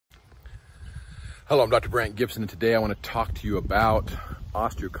Hello, I'm Dr. Brandt Gibson, and today I want to talk to you about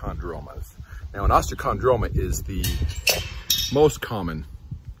osteochondromas. Now, an osteochondroma is the most common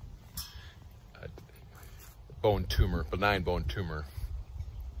bone tumor, benign bone tumor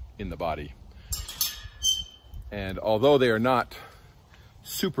in the body. And although they are not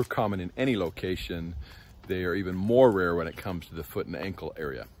super common in any location, they are even more rare when it comes to the foot and ankle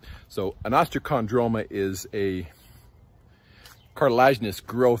area. So an osteochondroma is a cartilaginous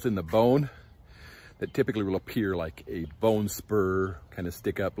growth in the bone that typically will appear like a bone spur, kind of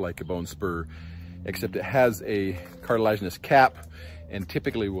stick up like a bone spur, except it has a cartilaginous cap and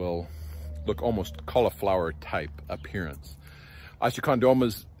typically will look almost cauliflower type appearance.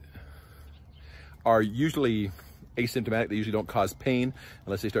 Osteochondromas are usually asymptomatic. They usually don't cause pain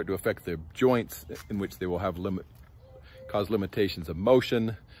unless they start to affect the joints, in which they will have cause limitations of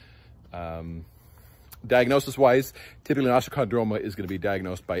motion. Diagnosis-wise, typically an osteochondroma is going to be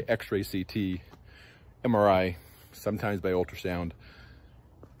diagnosed by X-ray, CT, MRI, sometimes by ultrasound,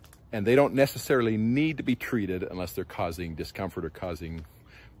 and they don't necessarily need to be treated unless they're causing discomfort or causing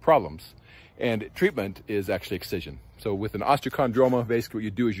problems. And treatment is actually excision. So with an osteochondroma, basically what you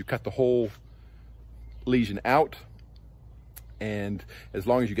do is you cut the whole lesion out, and as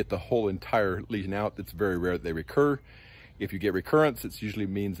long as you get the whole entire lesion out, it's very rare that they recur. If you get recurrence, it usually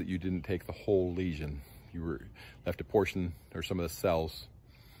means that you didn't take the whole lesion. You were left a portion or some of the cells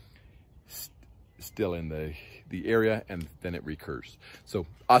still in the area, and then it recurs. So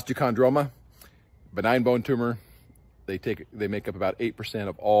osteochondroma, benign bone tumor, they make up about 8%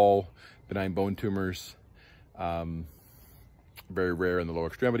 of all benign bone tumors. Very rare in the lower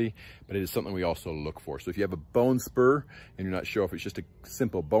extremity, but it is something we also look for. So if you have a bone spur and you're not sure if it's just a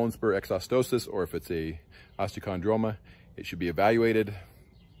simple bone spur exostosis or if it's a osteochondroma, it should be evaluated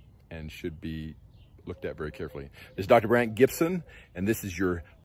and should be looked at very carefully. This is Dr. Brandt Gibson, and this is your